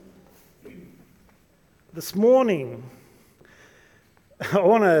This morning, I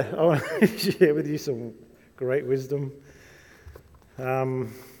want to share with you some great wisdom.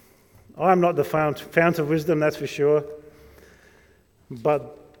 I'm not the fount of wisdom, that's for sure,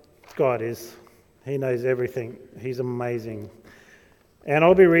 but God is. He knows everything. He's amazing. And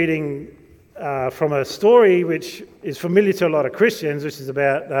I'll be reading from a story which is familiar to a lot of Christians, which is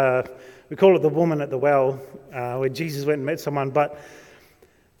about, we call it the woman at the well, where Jesus went and met someone. But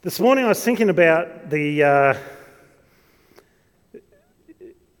this morning I was thinking about the,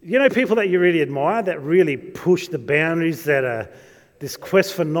 people that you really admire, that really push the boundaries, that are this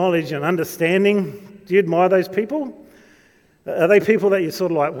quest for knowledge and understanding. Do you admire those people? Are they people that you're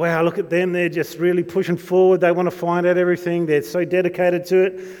sort of like, wow, look at them, they're just really pushing forward, they want to find out everything, they're so dedicated to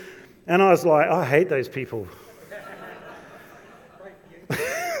it? And I was like, I hate those people.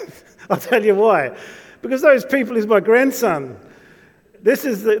 I'll tell you why. Because those people is my grandson. This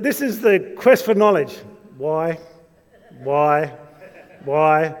is the quest for knowledge. Why?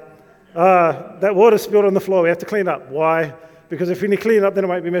 That water spilled on the floor, we have to clean it up. Why? Because if we clean it up, then it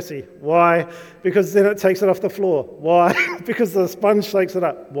won't be messy. Why? Because then it takes it off the floor. Why? Because the sponge shakes it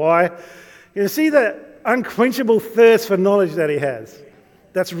up. Why? You see that unquenchable thirst for knowledge that he has.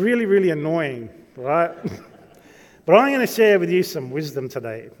 That's really, really annoying, right? But I'm going to share with you some wisdom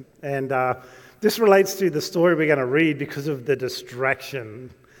today. And this relates to the story we're going to read because of the distraction.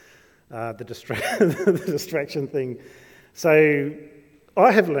 The distraction thing. So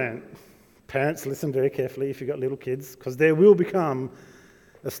I have learned, parents, listen very carefully if you've got little kids, because there will become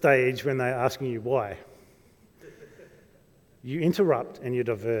a stage when they're asking you why. You interrupt and you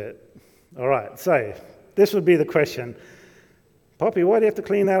divert. All right, so this would be the question. Poppy, why do you have to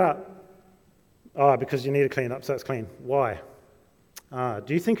clean that up? Oh, because you need to clean up so it's clean. Why?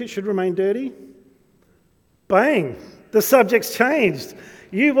 Do you think it should remain dirty? Bang! The subject's changed.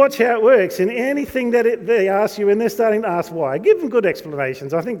 You watch how it works in anything that they ask you, and they're starting to ask why. Give them good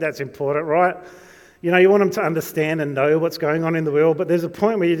explanations. I think that's important, right? You want them to understand and know what's going on in the world, but there's a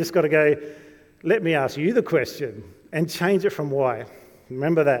point where you just got to go, let me ask you the question, and change it from why.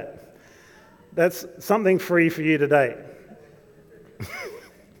 Remember that. That's something free for you today.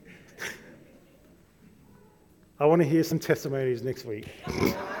 I want to hear some testimonies next week.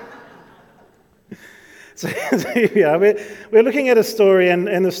 So yeah, we're looking at a story,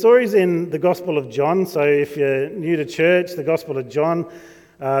 and the story's in the Gospel of John. So if you're new to church, the Gospel of John,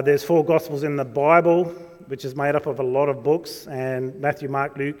 there's 4 Gospels in the Bible, which is made up of a lot of books, and Matthew,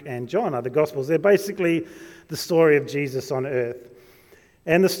 Mark, Luke, and John are the Gospels. They're basically the story of Jesus on earth.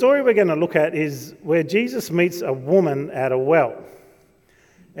 And the story we're going to look at is where Jesus meets a woman at a well,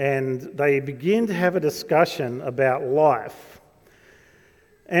 and they begin to have a discussion about life.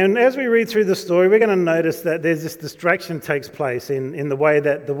 And as we read through the story, we're going to notice that there's this distraction takes place in the way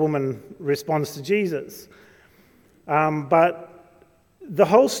that the woman responds to Jesus. But the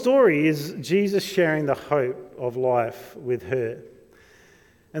whole story is Jesus sharing the hope of life with her.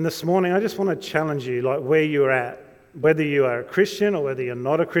 And this morning, I just want to challenge you, like where you're at, whether you are a Christian or whether you're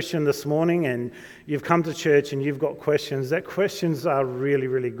not a Christian this morning and you've come to church and you've got questions, that questions are really,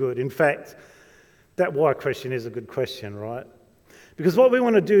 really good. In fact, that why question is a good question, right? Because what we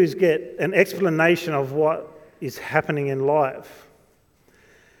want to do is get an explanation of what is happening in life.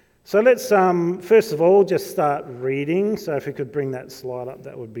 So let's first of all just start reading. So if we could bring that slide up,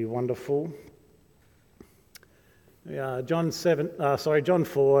 that would be wonderful. John 4,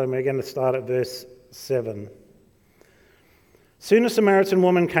 and we're going to start at verse 7. Soon a Samaritan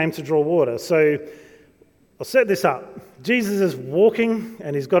woman came to draw water. So I'll set this up. Jesus is walking,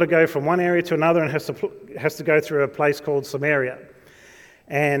 and he's got to go from one area to another, and has to go through a place called Samaria.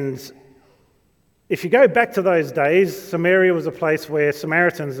 And if you go back to those days, Samaria was a place where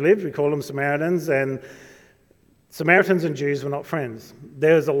Samaritans lived. We call them Samaritans, and Samaritans and Jews were not friends.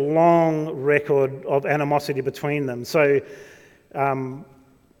 There was a long record of animosity between them. So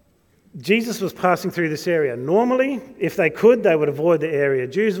Jesus was passing through this area. Normally, if they could, they would avoid the area.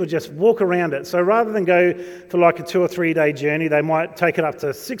 Jews would just walk around it. So rather than go for like a 2 or 3 day journey, they might take it up to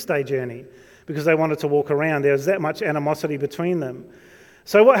a 6-day journey because they wanted to walk around. There was that much animosity between them.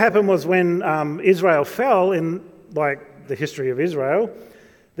 So what happened was when Israel fell, in like the history of Israel,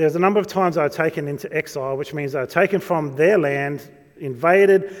 there's a number of times they were taken into exile, which means they were taken from their land,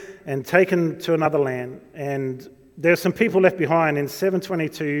 invaded, and taken to another land. And there's some people left behind in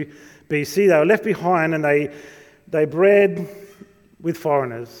 722 BC. They were left behind, and they bred with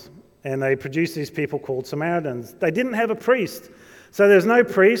foreigners, and they produced these people called Samaritans. They didn't have a priest. So there's no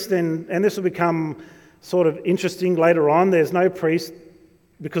priest, and this will become sort of interesting later on. There's no priest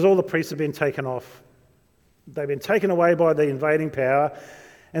because all the priests have been taken off. They've been taken away by the invading power,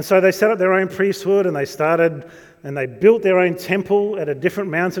 And so they set up their own priesthood and they built their own temple at a different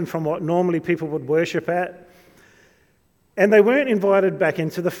mountain from what normally people would worship at. And they weren't invited back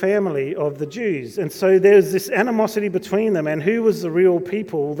into the family of the Jews. And so there's this animosity between them and who was the real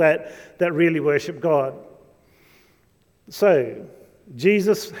people that really worship God. So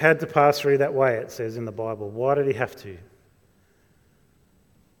Jesus had to pass through that way, it says in the Bible. Why did he have to?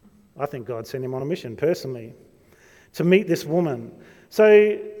 I think God sent him on a mission personally to meet this woman.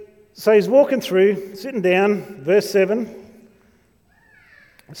 So he's walking through, sitting down, verse 7.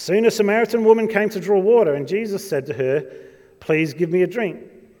 Soon a Samaritan woman came to draw water, and Jesus said to her, "Please give me a drink."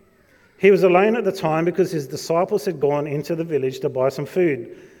 He was alone at the time because his disciples had gone into the village to buy some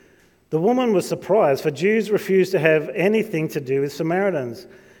food. The woman was surprised, for Jews refused to have anything to do with Samaritans.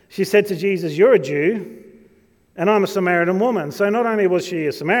 She said to Jesus, "You're a Jew, and I'm a Samaritan woman." So not only was she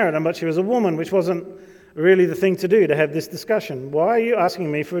a Samaritan, but she was a woman, which wasn't really the thing to do, to have this discussion. "Why are you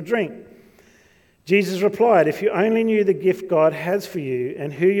asking me for a drink?" Jesus replied, "If you only knew the gift God has for you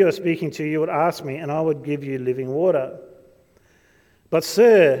and who you are speaking to, you would ask me, and I would give you living water." "But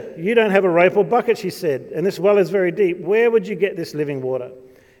sir, you don't have a rope or bucket," she said, "and this well is very deep. Where would you get this living water?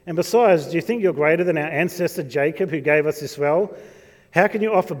 And besides, do you think you're greater than our ancestor Jacob, who gave us this well? How can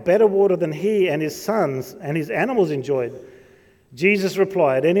you offer better water than he and his sons and his animals enjoyed?" Jesus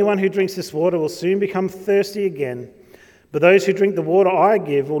replied, "Anyone who drinks this water will soon become thirsty again, but those who drink the water I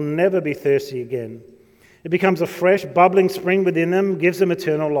give will never be thirsty again. It becomes a fresh, bubbling spring within them, gives them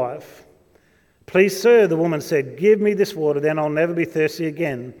eternal life." "Please, sir," the woman said, "give me this water, then I'll never be thirsty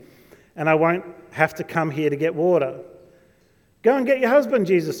again, and I won't have to come here to get water." "Go and get your husband,"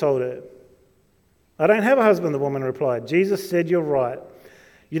 Jesus told her. "I don't have a husband," the woman replied. Jesus said, "You're right.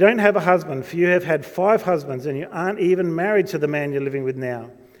 You don't have a husband, for you have had 5 husbands, and you aren't even married to the man you're living with now.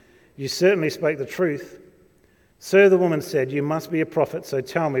 You certainly spoke the truth." "Sir," the woman said, "you must be a prophet, so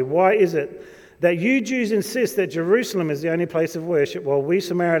tell me, why is it that you Jews insist that Jerusalem is the only place of worship, while we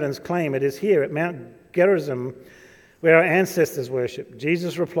Samaritans claim it is here at Mount Gerizim, where our ancestors worshipped?"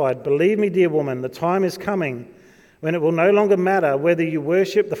 Jesus replied, "Believe me, dear woman, the time is coming when it will no longer matter whether you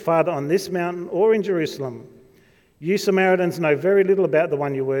worship the Father on this mountain or in Jerusalem. You Samaritans know very little about the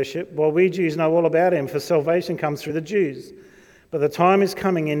one you worship, while we Jews know all about him, for salvation comes through the Jews. But the time is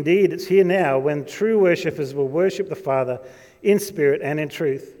coming, indeed it's here now, when true worshippers will worship the Father in spirit and in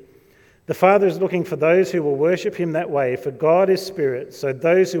truth. The Father is looking for those who will worship him that way, for God is spirit, so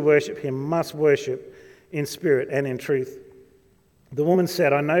those who worship him must worship in spirit and in truth." The woman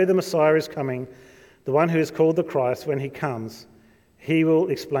said, "I know the Messiah is coming, the one who is called the Christ. When he comes, he will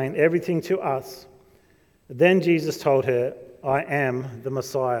explain everything to us." Then Jesus told her, "I am the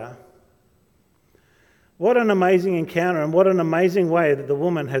Messiah." What an amazing encounter, and what an amazing way that the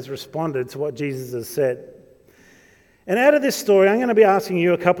woman has responded to what Jesus has said. And out of this story, I'm going to be asking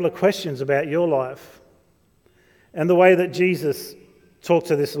you a couple of questions about your life and the way that Jesus talked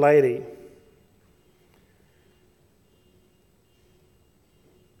to this lady.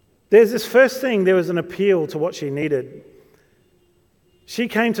 There's this first thing, there was an appeal to what she needed. She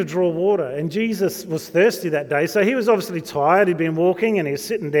came to draw water, and Jesus was thirsty that day, so he was obviously tired. He'd been walking, and he was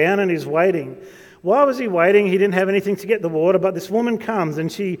sitting down, and he's waiting. Why was he waiting? He didn't have anything to get the water, but this woman comes,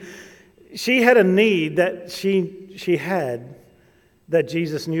 and she had a need that she had that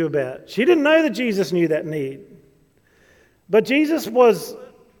Jesus knew about. She didn't know that Jesus knew that need. But Jesus was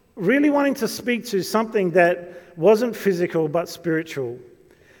really wanting to speak to something that wasn't physical but spiritual.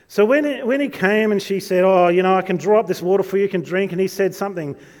 So when he came and she said, "Oh, I can draw up this water for you, you can drink," and he said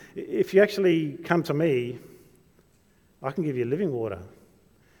something, "If you actually come to me, I can give you living water."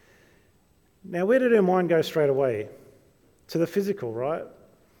 Now, where did her mind go straight away? To the physical, right?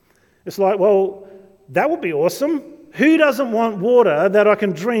 It's like, well, that would be awesome. Who doesn't want water that I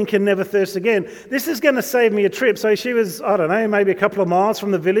can drink and never thirst again? This is going to save me a trip. So she was, I don't know, maybe a couple of miles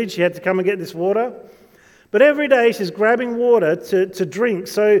from the village. She had to come and get this water. But every day she's grabbing water to drink.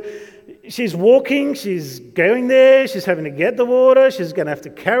 So she's walking, she's going there, she's having to get the water, she's going to have to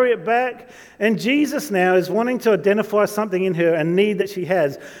carry it back. And Jesus now is wanting to identify something in her, a need that she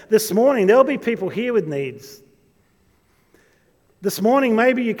has. This morning, there'll be people here with needs. This morning,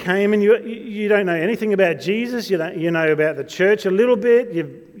 maybe you came and you don't know anything about Jesus, you know about the church a little bit,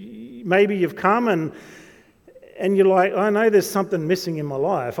 maybe you've come and you're like, I know there's something missing in my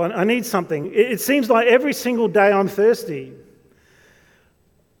life. I need something. It seems like every single day I'm thirsty.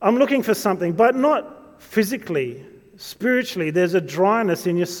 I'm looking for something, but not physically, spiritually. There's a dryness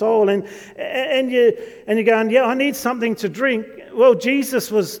in your soul, and you're going, yeah, I need something to drink. Well, Jesus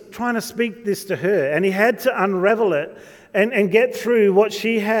was trying to speak this to her, and he had to unravel it and get through what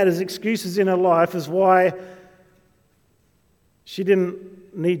she had as excuses in her life as why she didn't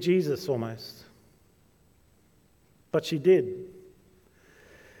need Jesus almost. But she did.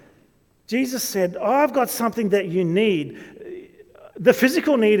 Jesus said, I've got something that you need. The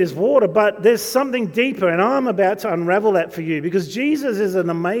physical need is water, but there's something deeper, and I'm about to unravel that for you because Jesus is an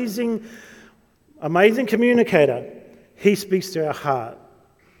amazing communicator. He speaks to our heart.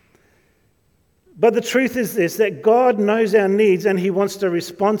 But the truth is this, that God knows our needs and He wants to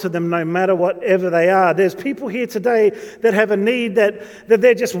respond to them no matter whatever they are. There's people here today that have a need that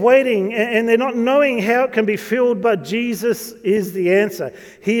they're just waiting and they're not knowing how it can be filled, but Jesus is the answer.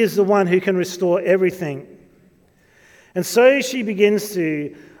 He is the one who can restore everything. And so she begins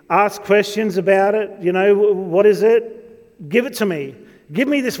to ask questions about it. You know, what is it? Give it to me. Give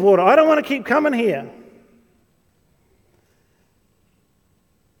me this water. I don't want to keep coming here.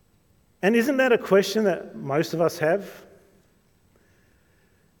 And isn't that a question that most of us have?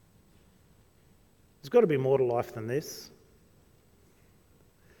 There's got to be more to life than this.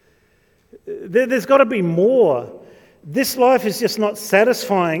 There's got to be more. This life is just not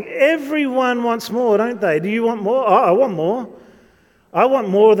satisfying. Everyone wants more, don't they? Do you want more? I want more. I want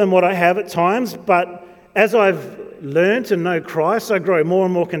more than what I have at times, but as I've learned to know Christ, I grow more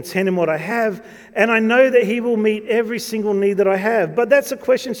and more content in what I have, and I know that He will meet every single need that I have. But that's a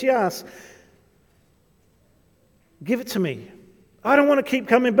question she asks. Give it to me. I don't want to keep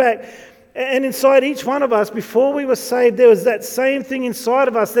coming back. And inside each one of us, before we were saved, there was that same thing inside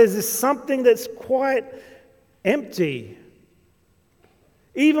of us. There's this something that's quite empty.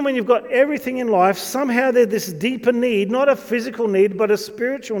 Even when you've got everything in life, somehow there's this deeper need, not a physical need, but a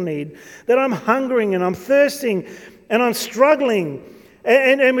spiritual need, that I'm hungering and I'm thirsting and I'm struggling.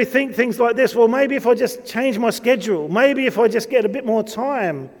 And we think things like this, well, maybe if I just change my schedule, maybe if I just get a bit more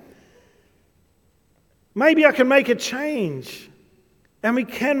time, maybe I can make a change. And we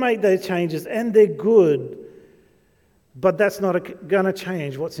can make those changes, and they're good. But that's not going to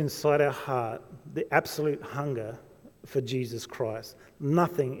change what's inside our heart, the absolute hunger for Jesus Christ.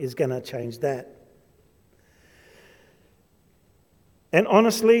 Nothing is going to change that. And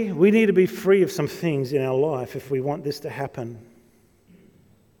honestly, we need to be free of some things in our life if we want this to happen.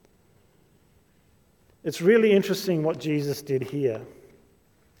 It's really interesting what Jesus did here.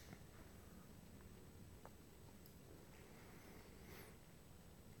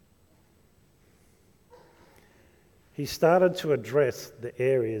 He started to address the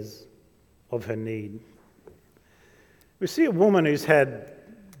areas of her need. We see a woman who's had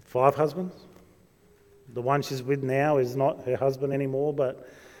 5 husbands. The one she's with now is not her husband anymore, but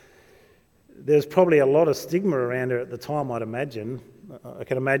there's probably a lot of stigma around her at the time, I'd imagine. I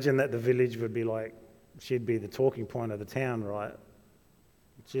can imagine that the village would be like, she'd be the talking point of the town, right?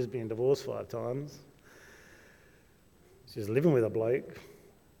 She's been divorced 5 times. She's living with a bloke.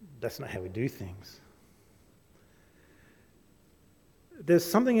 That's not how we do things. There's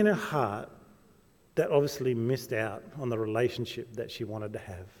something in her heart that obviously missed out on the relationship that she wanted to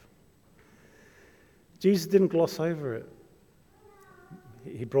have. Jesus didn't gloss over it.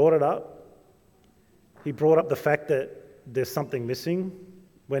 He brought it up. He brought up the fact that there's something missing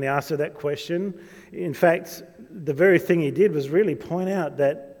when he asked her that question. In fact, the very thing he did was really point out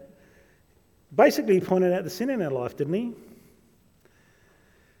that, basically he pointed out the sin in her life, didn't he?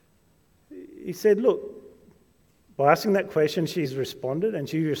 He said, look, by asking that question, she's responded, and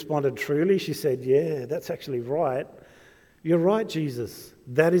she responded truly. She said, yeah, that's actually right. You're right, Jesus.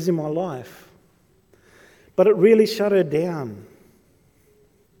 That is in my life. But it really shut her down.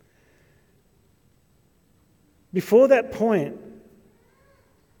 Before that point,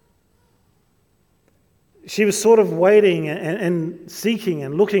 she was sort of waiting and seeking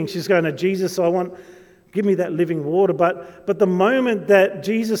and looking. She's going to Jesus, give me that living water. But the moment that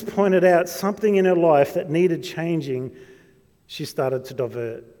Jesus pointed out something in her life that needed changing, she started to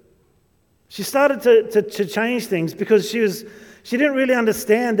divert. She started to change things because she didn't really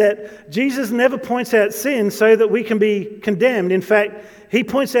understand that Jesus never points out sin so that we can be condemned. In fact, He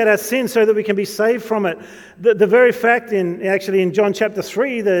points out our sin so that we can be saved from it. The very fact in John chapter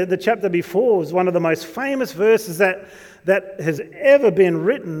 3, the chapter before, is one of the most famous verses that has ever been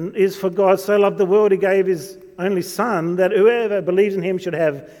written, is for God so loved the world He gave His only Son, that whoever believes in Him should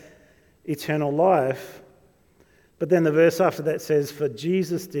have eternal life. But then the verse after that says, for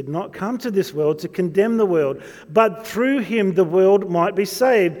Jesus did not come to this world to condemn the world, but through Him the world might be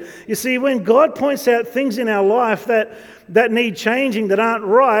saved. You see, when God points out things in our life that need changing, that aren't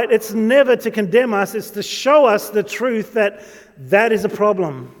right, it's never to condemn us, it's to show us the truth that is a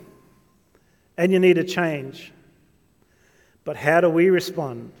problem and you need a change. But how do we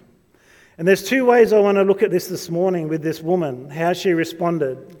respond? And there's 2 ways I want to look at this morning with this woman, how she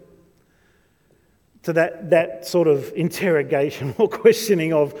responded. to that sort of interrogation or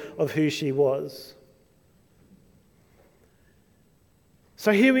questioning of who she was.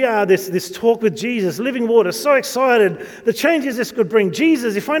 So here we are, this talk with Jesus, living water, so excited, the changes this could bring.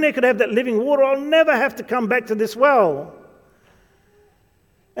 Jesus, if only I could have that living water, I'll never have to come back to this well.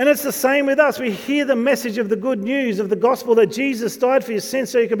 And it's the same with us. We hear the message of the good news of the gospel that Jesus died for your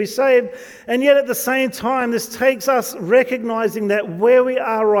sins so you could be saved. And yet at the same time, this takes us recognizing that where we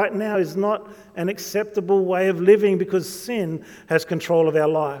are right now is not an acceptable way of living because sin has control of our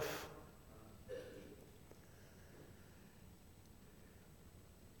life.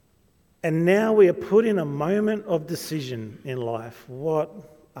 And now we are put in a moment of decision in life. What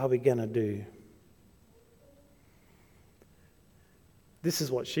are we going to do? This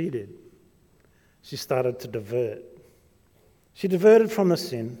is what she did. She started to divert. She diverted from the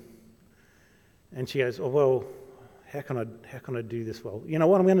sin. And she goes, oh, well, how can I do this well? You know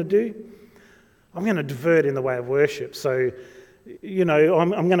what I'm going to do? I'm going to divert in the way of worship. So, I'm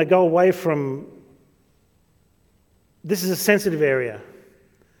going to go away from... This is a sensitive area.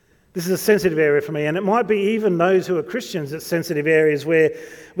 This is a sensitive area for me, and it might be even those who are Christians at sensitive areas where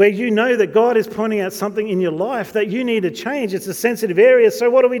you know that God is pointing out something in your life that you need to change. It's a sensitive area, so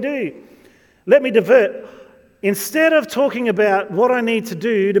what do? Let me divert. Instead of talking about what I need to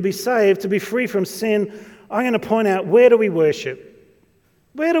do to be saved, to be free from sin, I'm going to point out where do we worship?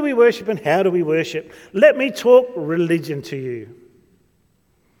 Where do we worship and how do we worship? Let me talk religion to you.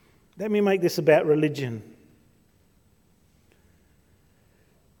 Let me make this about religion.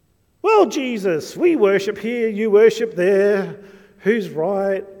 Well, Jesus, we worship here, you worship there. Who's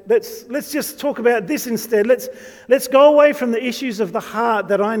right? Let's just talk about this instead. Let's go away from the issues of the heart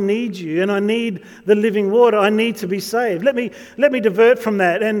that I need you and I need the living water. I need to be saved. Let me divert from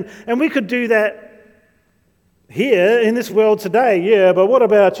that. And we could do that here in this world today. Yeah, but what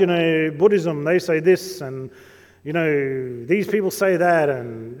about, Buddhism? They say this and, these people say that.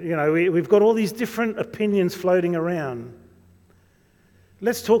 And, we've got all these different opinions floating around.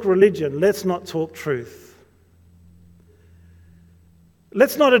 Let's talk religion. Let's not talk truth.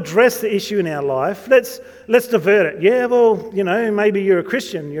 Let's not address the issue in our life. Let's divert it. Yeah, well, maybe you're a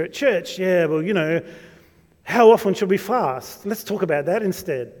Christian. You're at church. Yeah, well, how often should we fast? Let's talk about that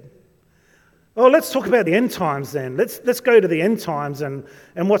instead. Oh, let's talk about the end times then. Let's go to the end times and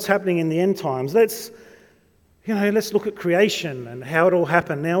what's happening in the end times. Let's look at creation and how it all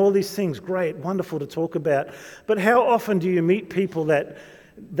happened. Now, all these things, great, wonderful to talk about. But how often do you meet people that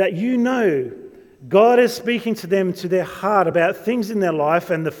God is speaking to them, to their heart about things in their life,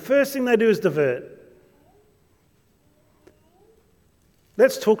 and the first thing they do is divert?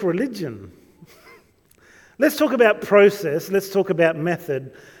 Let's talk religion. Let's talk about process. Let's talk about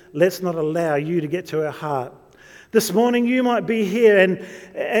method. Let's not allow you to get to our heart. This morning you might be here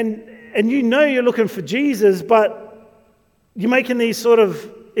and you're looking for Jesus, but you're making these sort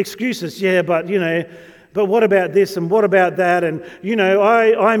of excuses. Yeah, but but what about this and what about that? And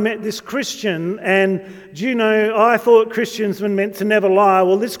I met this Christian, and I thought Christians were meant to never lie.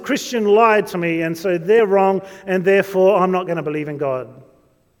 Well, this Christian lied to me, and so they're wrong, and therefore I'm not going to believe in God.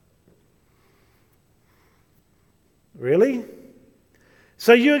 Really?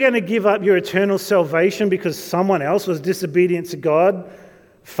 So you're going to give up your eternal salvation because someone else was disobedient to God?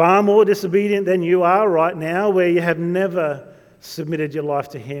 Far more disobedient than you are right now, where you have never submitted your life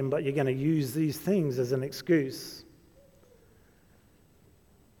to Him, but you're going to use these things as an excuse.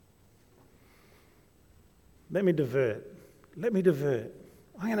 Let me divert. I'm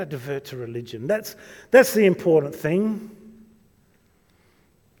going to divert to religion. That's the important thing.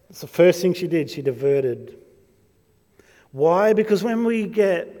 It's the first thing she did. She diverted. Why? Because when we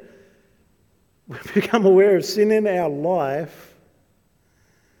become aware of sin in our life,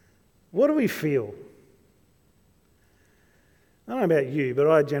 what do we feel? I don't know about you, but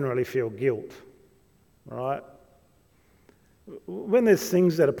I generally feel guilt, right? When there's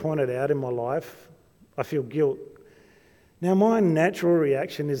things that are pointed out in my life, I feel guilt. Now, my natural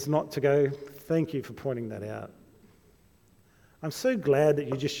reaction is not to go, thank you for pointing that out. I'm so glad that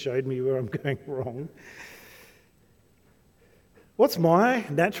you just showed me where I'm going wrong. What's my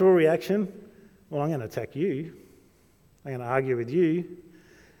natural reaction? Well, I'm going to attack you. I'm going to argue with you.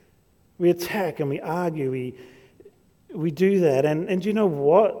 We attack and we argue. We do that. And you know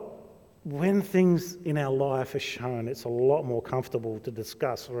what? When things in our life are shown, it's a lot more comfortable to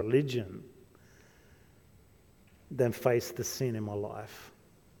discuss religion than face the sin in my life.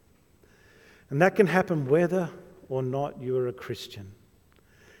 And that can happen whether or not you are a Christian.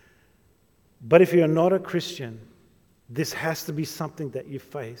 But if you're not a Christian, this has to be something that you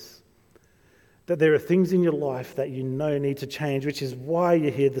face. that there are things in your life that you know need to change, which is why you're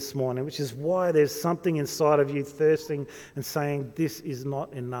here this morning, which is why there's something inside of you thirsting and saying, this is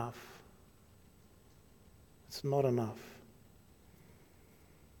not enough. It's not enough.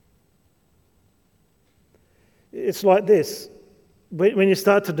 It's like this. When you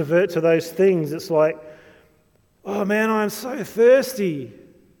start to divert to those things, it's like, oh man, I'm so thirsty.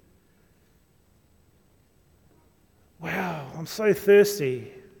 Wow, I'm so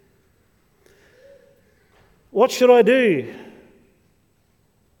thirsty. What should I do?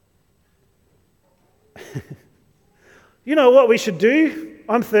 You know what we should do?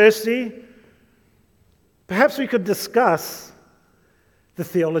 I'm thirsty. Perhaps we could discuss the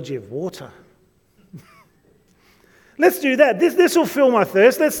theology of water. Let's do that. This will fill my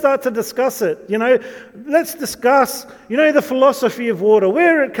thirst. Let's start to discuss it. Let's discuss, the philosophy of water,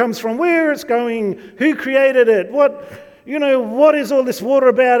 where it comes from, where it's going, who created it, what is all this water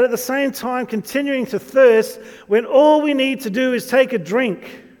about? At the same time, continuing to thirst when all we need to do is take a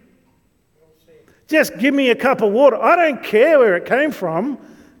drink. Just give me a cup of water. I don't care where it came from.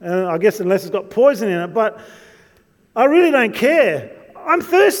 I guess unless it's got poison in it, but I really don't care. I'm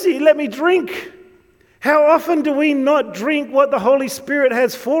thirsty. Let me drink. How often do we not drink what the Holy Spirit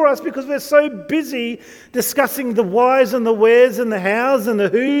has for us because we're so busy discussing the whys and the wheres and the hows and the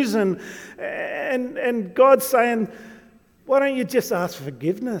whos and God's saying, why don't you just ask for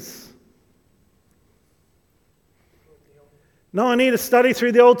forgiveness? No, I need to study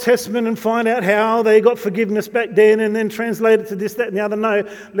through the Old Testament and find out how they got forgiveness back then and then translate it to this, that and the other. No,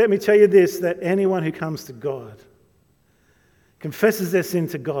 let me tell you this, that anyone who comes to God, confesses their sin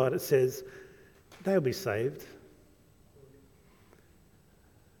to God, it says, they'll be saved.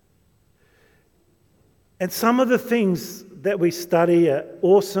 And some of the things that we study are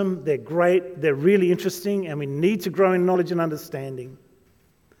awesome, they're great, they're really interesting, and we need to grow in knowledge and understanding.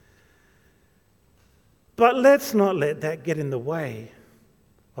 But let's not let that get in the way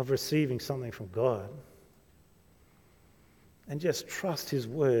of receiving something from God. And just trust His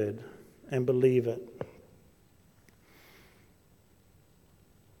word and believe it.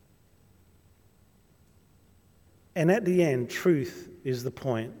 And at the end, truth is the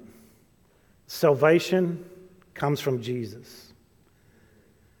point. Salvation comes from Jesus.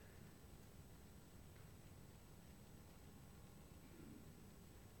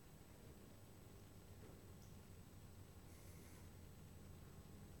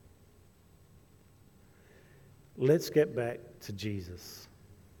 Let's get back to Jesus.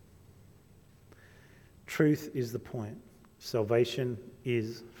 Truth is the point. Salvation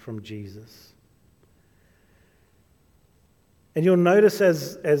is from Jesus. And you'll notice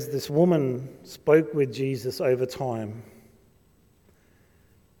as this woman spoke with Jesus over time,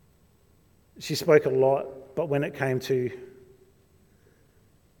 she spoke a lot, but when it came to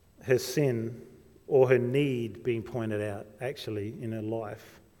her sin or her need being pointed out actually in her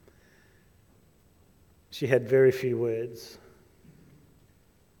life, she had very few words.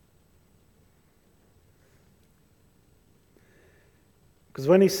 Because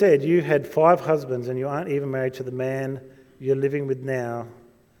when he said, you had 5 husbands and you aren't even married to the man you're living with now,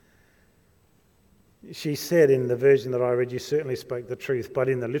 she said in the version that I read, you certainly spoke the truth, but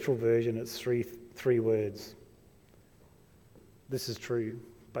in the literal version it's three words. This is true,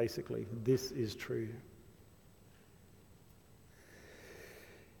 basically. This is true.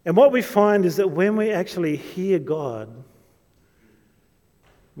 And what we find is that when we actually hear God,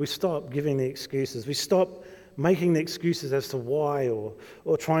 we stop giving the excuses. We stop making the excuses as to why or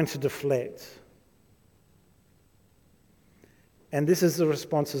trying to deflect. And this is the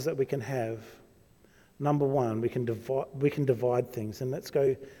responses that we can have. Number one, we can divide things and let's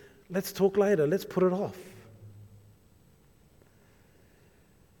talk later, let's put it off.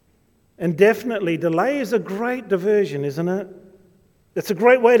 And definitely delay is a great diversion, isn't it? It's a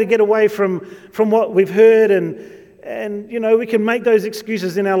great way to get away from what we've heard and we can make those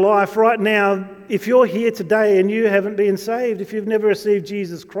excuses in our life. Right now, if you're here today and you haven't been saved, if you've never received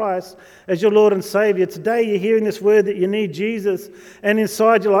Jesus Christ as your Lord and Saviour, today you're hearing this word that you need Jesus, and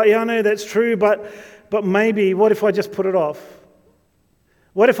inside you're like, yeah, I know that's true, but maybe, what if I just put it off?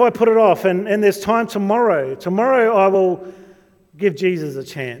 What if I put it off and there's time tomorrow? Tomorrow I will give Jesus a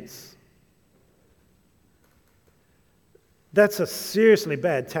chance. That's a seriously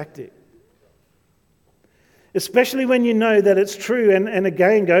bad tactic. Especially when you know that it's true. And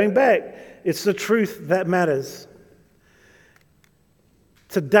again, going back, it's the truth that matters.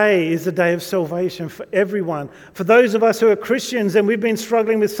 Today is the day of salvation for everyone. For those of us who are Christians and we've been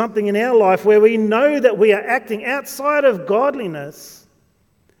struggling with something in our life where we know that we are acting outside of godliness,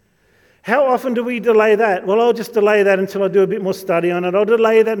 How often do we delay that? Well, I'll just delay that until I do a bit more study on it. I'll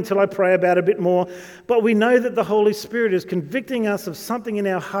delay that until I pray about it a bit more. But we know that the Holy Spirit is convicting us of something in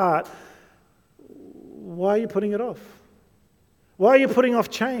our heart. Why are you putting it off? Why are you putting off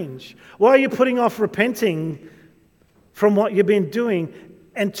change? Why are you putting off repenting from what you've been doing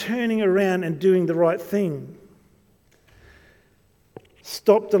and turning around and doing the right thing?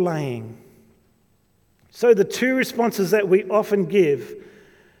 Stop delaying. So the two responses that we often give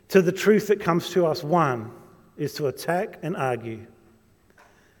to the truth that comes to us, one is to attack and argue.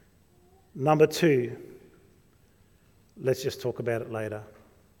 Number two, let's just talk about it later.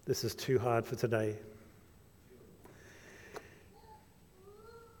 This is too hard for today.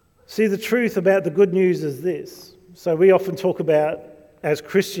 See, the truth about the good news is this. So we often talk about, as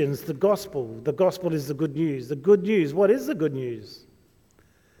Christians, the gospel. The gospel is the good news. The good news, what is the good news?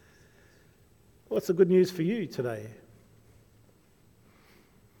 What's the good news for you today?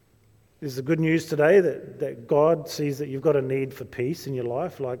 Is the good news today that God sees that you've got a need for peace in your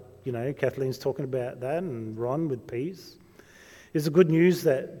life, like, Kathleen's talking about that, and Ron with peace? Is the good news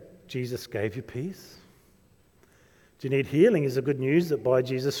that Jesus gave you peace? Do you need healing? Is the good news that by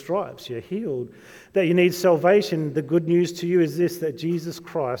Jesus' stripes you're healed? That you need salvation? The good news to you is this, that Jesus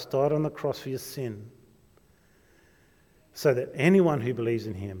Christ died on the cross for your sin, so that anyone who believes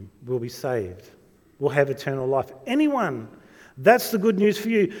in him will be saved, will have eternal life. Anyone. That's the good news for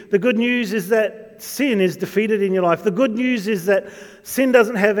you. The good news is that sin is defeated in your life. The good news is that sin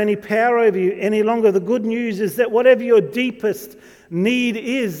doesn't have any power over you any longer. The good news is that whatever your deepest need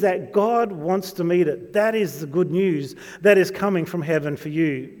is, that God wants to meet it. That is the good news that is coming from heaven for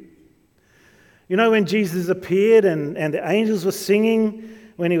you. When Jesus appeared and the angels were singing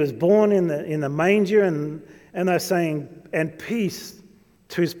when he was born in the manger, and they're saying, and peace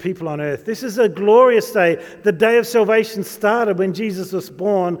to his people on earth. This is a glorious day. The day of salvation started when Jesus was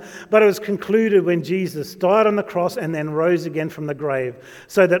born, but it was concluded when Jesus died on the cross and then rose again from the grave,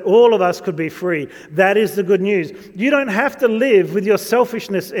 so that all of us could be free. That is the good news. You don't have to live with your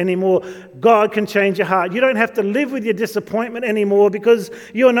selfishness anymore. God can change your heart. You don't have to live with your disappointment anymore, because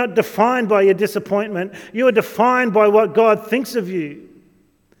you're not defined by your disappointment. You are defined by what God thinks of you.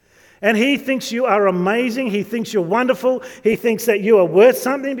 And he thinks you are amazing. He thinks you're wonderful. He thinks that you are worth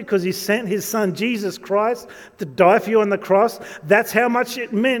something because he sent his son, Jesus Christ, to die for you on the cross. That's how much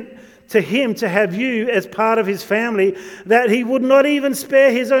it meant to him to have you as part of his family, that he would not even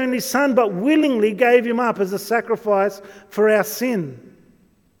spare his only son, but willingly gave him up as a sacrifice for our sin.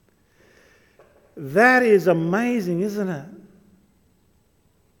 That is amazing, isn't it?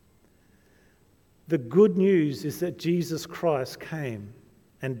 The good news is that Jesus Christ came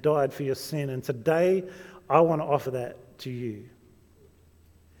and died for your sin. And today, I want to offer that to you.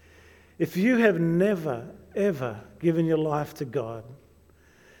 If you have never, ever given your life to God,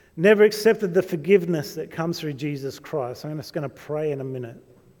 never accepted the forgiveness that comes through Jesus Christ, I'm just going to pray in a minute.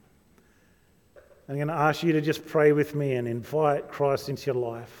 I'm going to ask you to just pray with me and invite Christ into your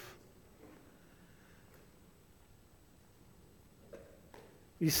life.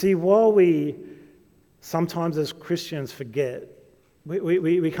 You see, while we sometimes as Christians forget,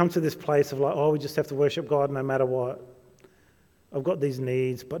 we come to this place of like, we just have to worship God no matter what. I've got these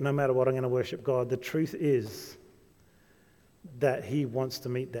needs, but no matter what, I'm going to worship God. The truth is that he wants to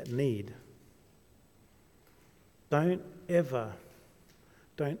meet that need. Don't ever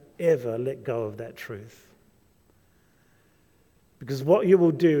let go of that truth. Because what you will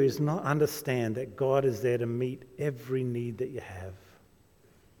do is not understand that God is there to meet every need that you have,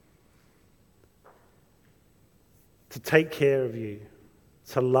 to take care of you,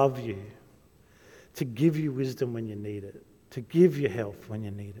 to love you, to give you wisdom when you need it, to give you health when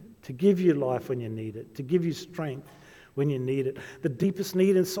you need it, to give you life when you need it, to give you strength when you need it. The deepest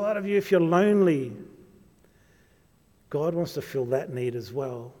need inside of you, if you're lonely, God wants to fill that need as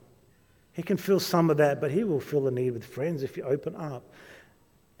well. He can fill some of that, but he will fill the need with friends if you open up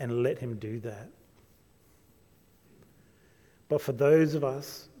and let him do that. But for those of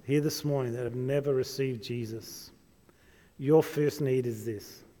us here this morning that have never received Jesus, your first need is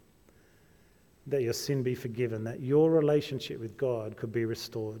this: that your sin be forgiven, that your relationship with God could be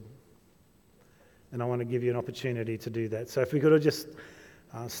restored. And I want to give you an opportunity to do that. So if we could all just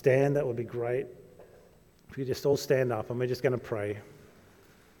stand, that would be great. If you just all stand up, and we're just going to pray.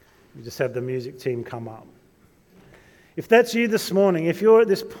 We just have the music team come up. If that's you this morning, if you're at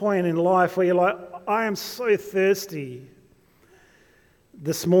this point in life where you're like, I am so thirsty,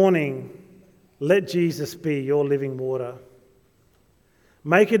 this morning, let Jesus be your living water.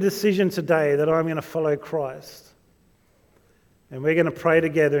 Make a decision today that I'm going to follow Christ. And we're going to pray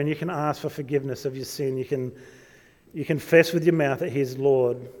together, and you can ask for forgiveness of your sin. You can confess with your mouth that He's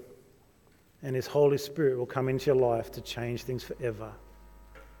Lord. and His Holy Spirit will come into your life to change things forever.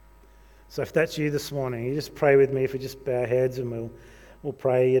 So if that's you this morning, you just pray with me. If we just bow our heads and we'll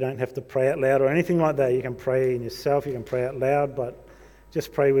pray. You don't have to pray out loud or anything like that. You can pray in yourself, you can pray out loud, but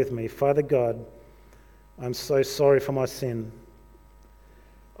just pray with me. Father God, I'm so sorry for my sin.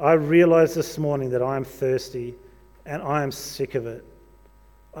 I realize this morning that I am thirsty and I am sick of it.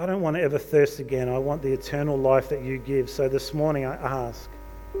 I don't want to ever thirst again. I want the eternal life that you give. So this morning I ask,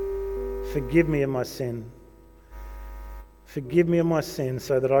 forgive me of my sin. Forgive me of my sin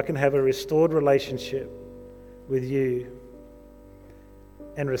so that I can have a restored relationship with you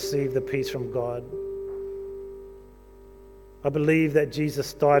and receive the peace from God. I believe that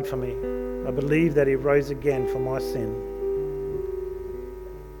Jesus died for me. I believe that He rose again for my sin.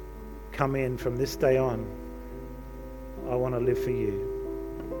 Come in from this day on. I want to live for you.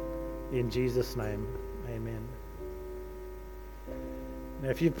 In Jesus' name, amen. Now,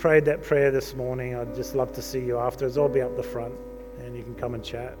 if you've prayed that prayer this morning, I'd just love to see you afterwards. I'll be up the front and you can come and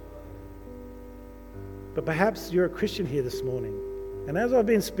chat. But perhaps you're a Christian here this morning, and as I've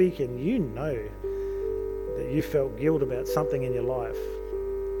been speaking, you know that you felt guilt about something in your life,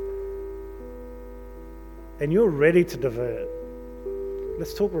 and you're ready to divert.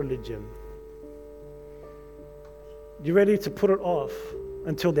 Let's talk religion. You're ready to put it off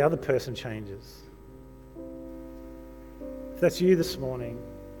until the other person changes. If that's you this morning,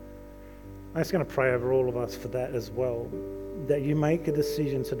 I'm just going to pray over all of us for that as well, that you make a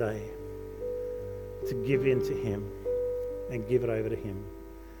decision today to give in to Him and give it over to Him.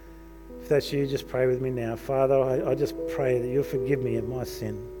 If that's you, just pray with me now. Father, I just pray that you'll forgive me of my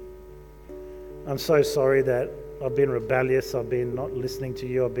sin. I'm so sorry that I've been rebellious, I've been not listening to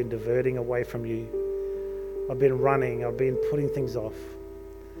you, I've been diverting away from you. I've been running, I've been putting things off.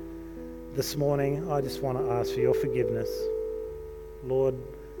 This morning, I just want to ask for your forgiveness. Lord,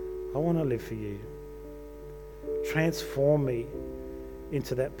 I want to live for you. Transform me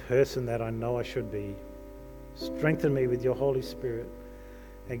into that person that I know I should be. Strengthen me with your Holy Spirit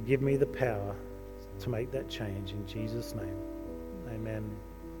and give me the power to make that change in Jesus' name. Amen.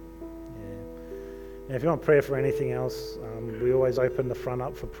 Yeah. Now, if you want prayer for anything else, we always open the front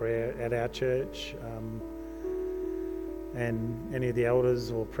up for prayer at our church. And any of the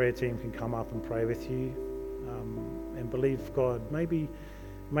elders or prayer team can come up and pray with you and believe God. Maybe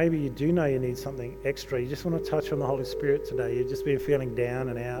you do know you need something extra. You just want to touch on the Holy Spirit today. You've just been feeling down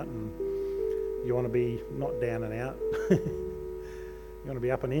and out, and you want to be not down and out. You want to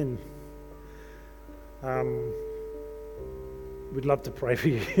be up and in. We'd love to pray for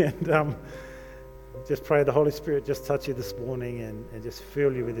you. And just pray the Holy Spirit just touch you this morning and just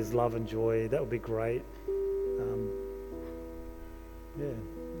fill you with His love and joy. That would be great.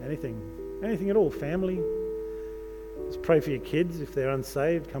 Anything at all. Family, just pray for your kids. If they're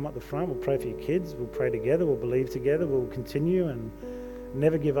unsaved, come up the front. We'll pray for your kids. We'll pray together. We'll believe together. We'll continue and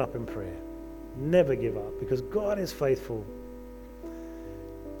never give up in prayer. Never give up, because God is faithful.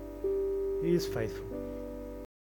 He is faithful.